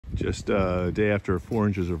Just a day after 4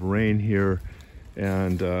 inches of rain here,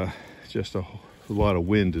 and just a lot of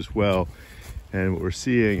wind as well. And what we're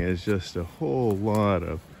seeing is just a whole lot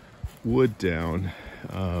of wood down,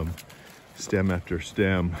 stem after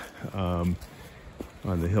stem, on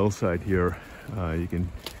the hillside here. You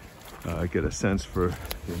can get a sense for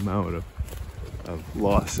the amount of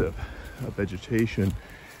loss of vegetation.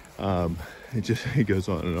 It goes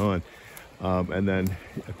on and on. And then,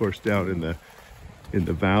 of course, down in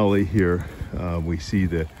the valley here, we see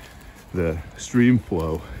the stream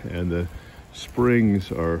flow, and the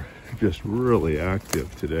springs are just really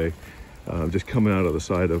active today. Just coming out of the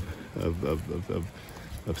side of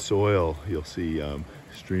soil, you'll see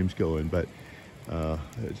streams going, but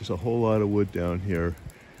just a whole lot of wood down here.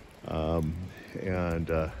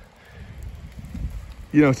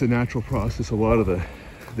 You know, it's a natural process. A lot of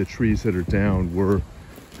the trees that are down were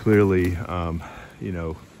clearly, you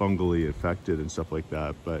know, fungally infected and stuff like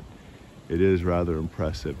that, but it is rather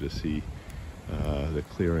impressive to see the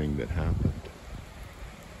clearing that happened.